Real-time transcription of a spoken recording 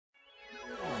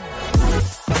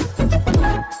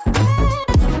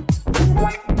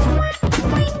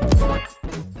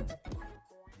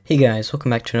Hey guys,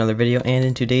 welcome back to another video, and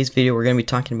in today's video we're going to be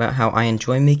talking about how I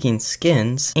enjoy making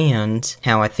skins and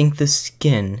how I think this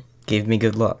skin gave me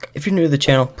good luck. If you're new to the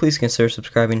channel, please consider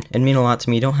subscribing. It'd mean a lot to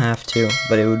me. You don't have to,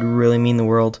 but it would really mean the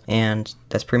world, and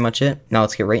that's pretty much it. Now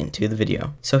let's get right into the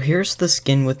video. So here's the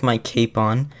skin with my cape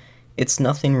on. It's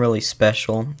nothing really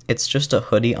special. It's just a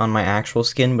hoodie on my actual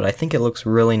skin, but I think it looks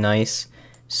really nice.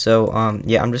 So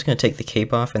yeah, I'm just going to take the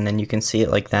cape off and then you can see it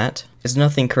like that. It's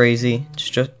nothing crazy.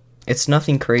 It's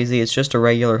nothing crazy, it's just a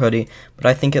regular hoodie, but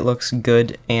I think it looks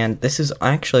good, and this is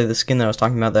actually the skin that I was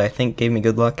talking about that I think gave me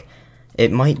good luck.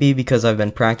 It might be because I've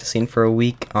been practicing for a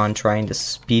week on trying to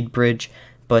speed bridge,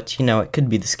 but you know, it could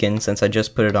be the skin since I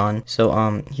just put it on.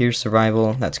 So here's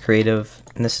survival, that's creative,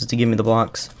 and this is to give me the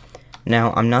blocks.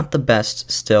 Now, I'm not the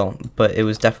best still, but it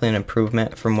was definitely an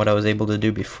improvement from what I was able to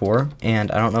do before,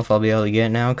 and I don't know if I'll be able to get it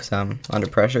now because I'm under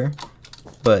pressure,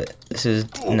 but this is,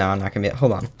 no, I'm not going to be,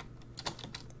 hold on.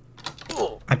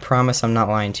 I promise I'm not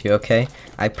lying to you, okay?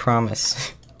 I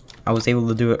promise. I was able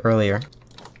to do it earlier.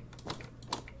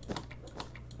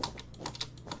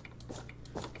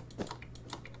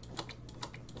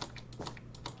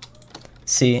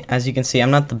 See, as you can see, I'm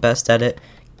not the best at it,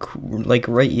 like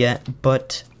right yet,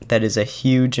 but that is a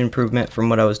huge improvement from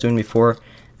what I was doing before,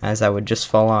 as I would just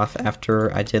fall off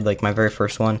after I did like my very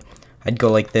first one. I'd go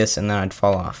like this and then I'd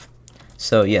fall off.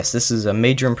 So yes, this is a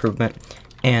major improvement.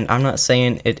 And I'm not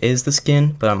saying it is the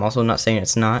skin, but I'm also not saying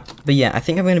it's not. But yeah, I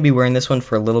think I'm going to be wearing this one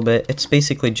for a little bit. It's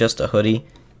basically just a hoodie,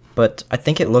 but I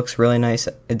think it looks really nice.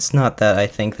 It's not that I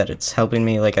think that it's helping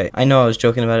me. Like, I know I was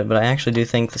joking about it, but I actually do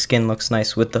think the skin looks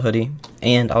nice with the hoodie.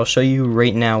 And I'll show you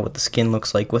right now what the skin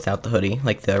looks like without the hoodie,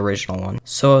 like the original one.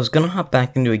 So I was going to hop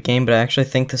back into a game, but I actually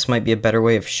think this might be a better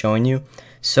way of showing you.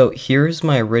 So here's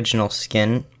my original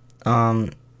skin.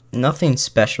 Nothing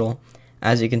special.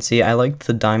 As you can see, I liked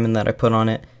the diamond that I put on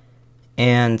it,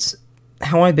 and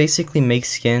how I basically make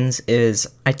skins is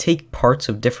I take parts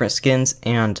of different skins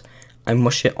and I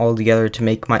mush it all together to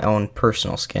make my own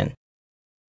personal skin.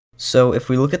 So if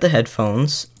we look at the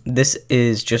headphones, this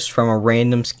is just from a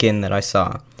random skin that I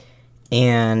saw,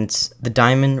 and the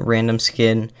diamond random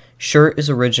skin, shirt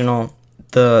is original,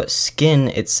 the skin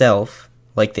itself,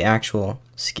 like the actual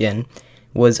skin,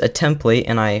 was a template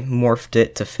and I morphed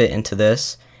it to fit into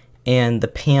this. And the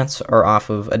pants are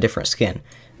off of a different skin,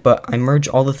 but I merge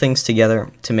all the things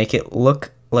together to make it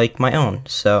look like my own,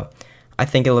 so I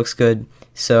think it looks good.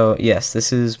 So yes,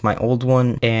 this is my old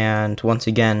one, and once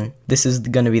again, this is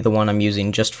going to be the one I'm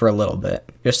using just for a little bit,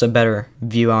 just a better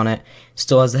view on it.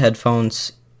 Still has the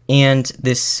headphones, and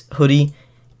this hoodie,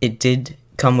 it did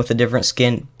come with a different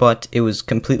skin, but it was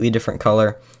completely different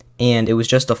color, and it was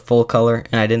just a full color,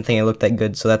 and I didn't think it looked that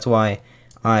good, so that's why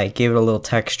I gave it a little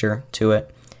texture to it.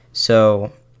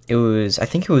 So it was, I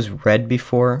think it was red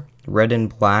before, red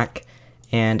and black,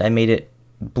 and I made it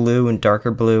blue and darker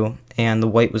blue, and the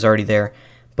white was already there.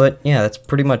 But yeah, that's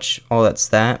pretty much all that's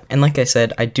that. And like I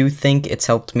said, I do think it's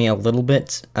helped me a little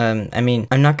bit. I mean,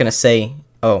 I'm not gonna say,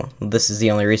 oh, this is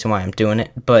the only reason why I'm doing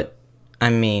it, but I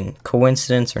mean,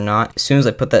 coincidence or not, as soon as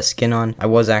I put that skin on, I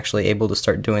was actually able to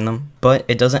start doing them. But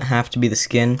it doesn't have to be the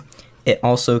skin. It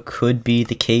also could be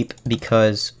the cape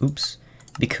because,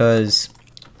 because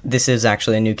this is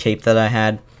actually a new cape that I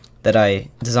had, that I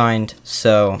designed,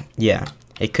 so yeah,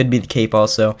 it could be the cape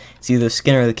also. It's either the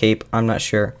skin or the cape, I'm not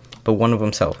sure, but one of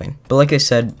them's helping. But like I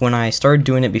said, when I started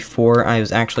doing it before, I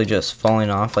was actually just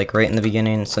falling off, like right in the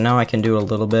beginning, so now I can do it a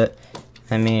little bit.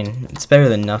 I mean, it's better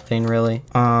than nothing, really.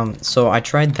 So I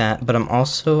tried that, but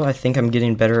I think I'm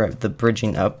getting better at the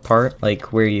bridging up part,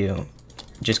 like where you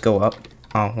just go up.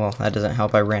 Oh, well, that doesn't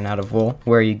help, I ran out of wool.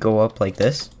 Where you go up like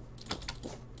this.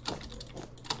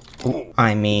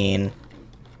 I mean,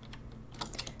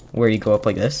 where you go up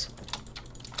like this.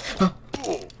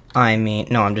 I mean,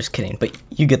 no, I'm just kidding, but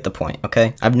you get the point,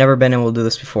 okay? I've never been able to do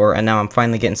this before, and now I'm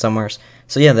finally getting somewhere.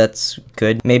 So yeah, that's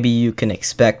good. Maybe you can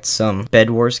expect some Bed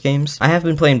Wars games. I have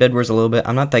been playing Bed Wars a little bit.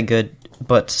 I'm not that good,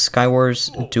 but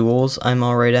Skywars duels I'm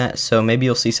alright at, so maybe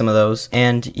you'll see some of those.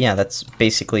 And yeah, that's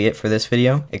basically it for this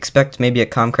video. Expect maybe a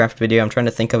Comcraft video. I'm trying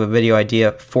to think of a video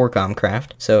idea for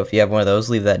Comcraft, so if you have one of those,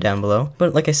 leave that down below.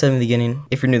 But like I said in the beginning,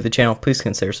 if you're new to the channel, please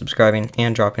consider subscribing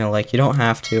and dropping a like. You don't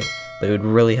have to, but it would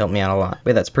really help me out a lot.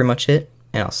 But that's pretty much it,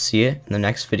 and I'll see you in the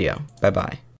next video. Bye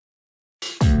bye.